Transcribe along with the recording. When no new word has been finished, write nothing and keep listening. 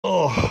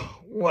Oh,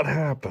 what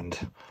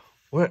happened?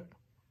 Where?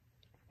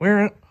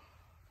 Where?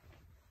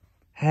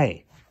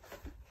 Hey,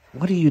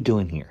 what are you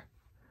doing here?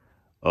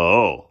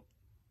 Oh,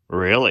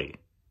 really?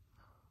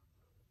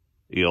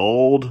 The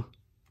old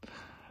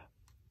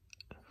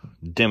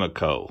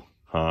Demico,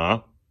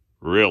 huh?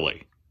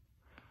 Really?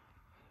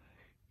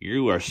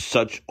 You are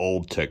such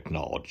old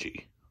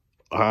technology.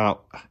 Uh,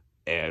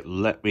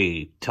 Let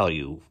me tell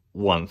you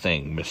one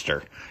thing,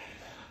 mister.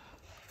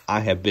 I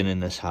have been in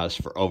this house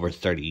for over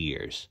 30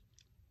 years.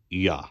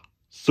 Yeah,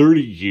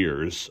 30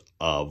 years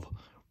of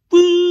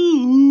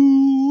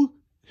woo.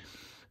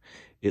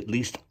 At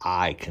least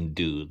I can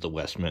do the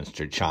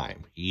Westminster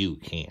chime. You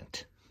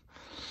can't.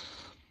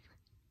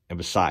 And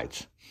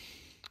besides,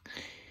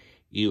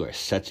 you are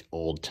such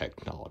old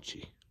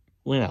technology.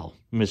 Well,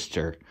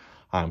 mister,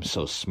 I'm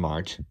so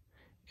smart.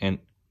 And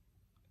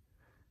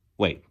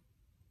wait,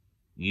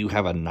 you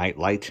have a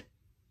nightlight?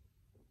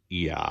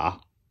 Yeah.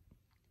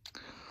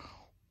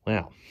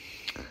 Well,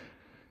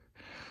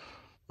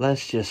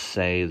 let's just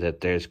say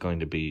that there's going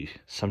to be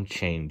some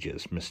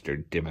changes,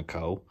 Mr.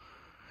 Dimico.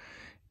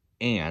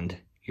 And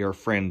your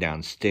friend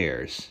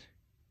downstairs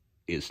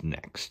is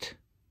next.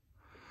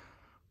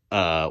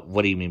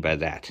 What do you mean by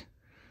that?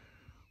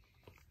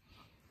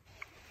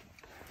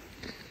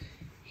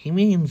 He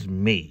means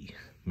me,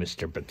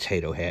 Mr.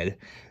 Potato Head.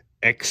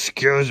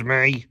 Excuse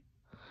me?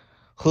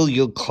 Who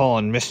you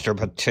calling Mr.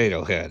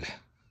 Potato Head?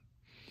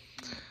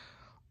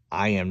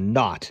 I am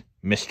not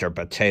Mr.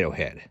 Potato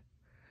Head.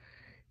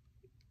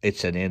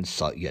 It's an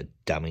insult, you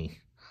dummy.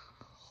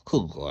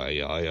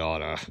 I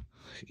oughta.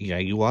 Yeah,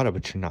 you oughta,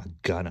 but you're not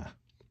gonna.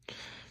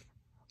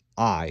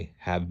 I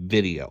have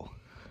video.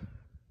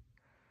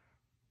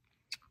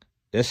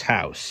 This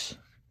house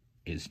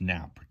is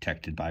now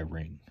protected by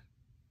Ring.